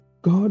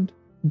God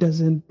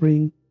doesn't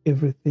bring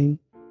everything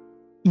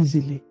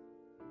easily.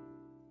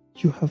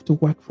 You have to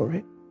work for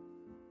it.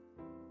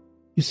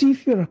 You see,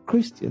 if you're a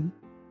Christian,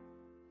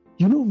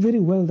 you know very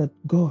well that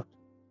God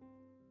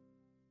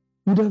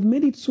would have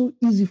made it so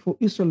easy for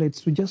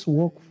Israelites to just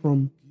walk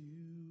from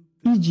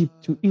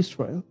Egypt to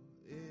Israel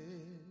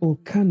or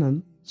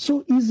Canaan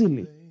so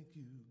easily.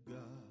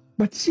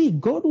 But see,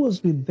 God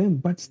was with them,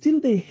 but still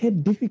they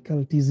had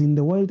difficulties in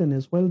the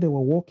wilderness while they were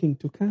walking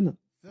to Canaan.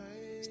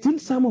 Still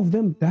some of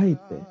them died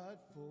there.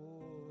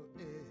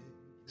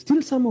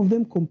 Still some of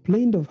them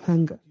complained of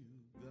hunger.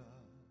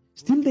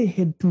 Still they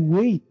had to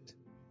wait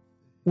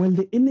while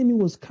the enemy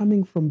was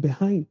coming from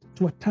behind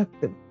to attack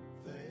them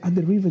at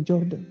the river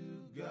Jordan.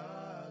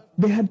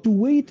 They had to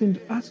wait and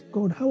ask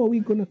God, how are we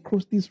going to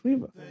cross this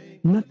river?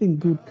 Nothing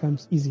good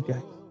comes easy,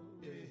 guys.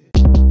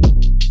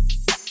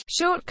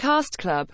 Shortcast Club.